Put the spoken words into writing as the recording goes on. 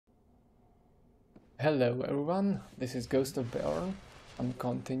Hello everyone, this is Ghost of Baron. I'm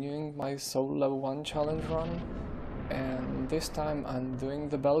continuing my SL1 Challenge Run, and this time I'm doing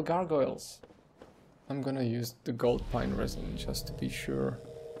the Bell Gargoyles. I'm gonna use the gold pine resin just to be sure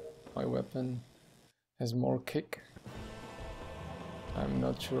my weapon has more kick. I'm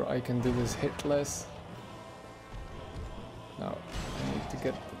not sure I can do this hitless. Now I need to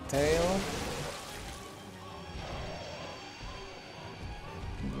get the tail.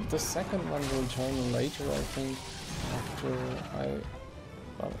 The second one will join later, I think, after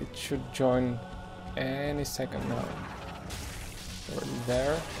well, it should join any second now. Already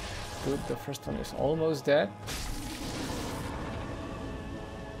there. Good, the first one is almost dead.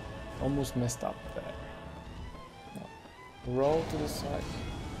 Almost messed up there. Now, roll to the side.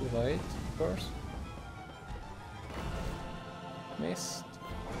 Too late, of course. Missed.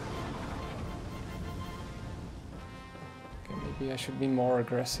 Maybe I should be more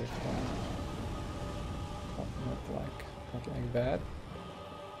aggressive. Not like that.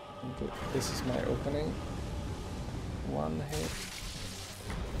 This is my opening. One hit.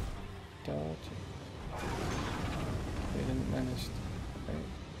 Dodge. Didn't manage to. Okay.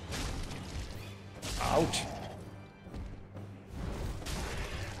 Ouch!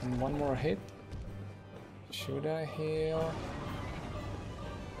 And one more hit. Should I heal?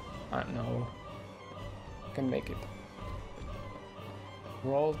 I don't know. I can make it.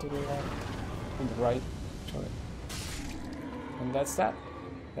 Roll to the left, to the right, sorry. And that's that.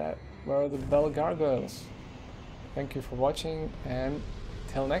 That were the Bell Gargoyles. Thank you for watching, and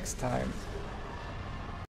till next time.